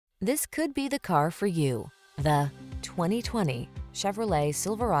This could be the car for you. The 2020 Chevrolet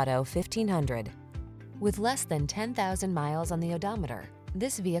Silverado 1500. With less than 10,000 miles on the odometer,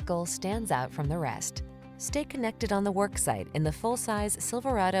 this vehicle stands out from the rest. Stay connected on the worksite in the full-size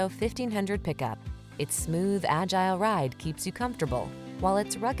Silverado 1500 pickup. Its smooth, agile ride keeps you comfortable, while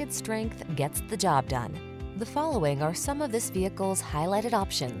its rugged strength gets the job done. The following are some of this vehicle's highlighted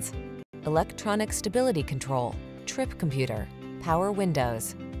options: electronic stability control, trip computer, power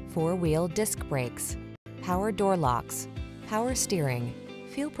windows, four-wheel disc brakes, power door locks, power steering.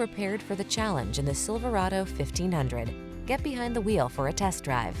 Feel prepared for the challenge in the Silverado 1500. Get behind the wheel for a test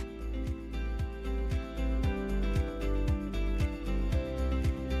drive.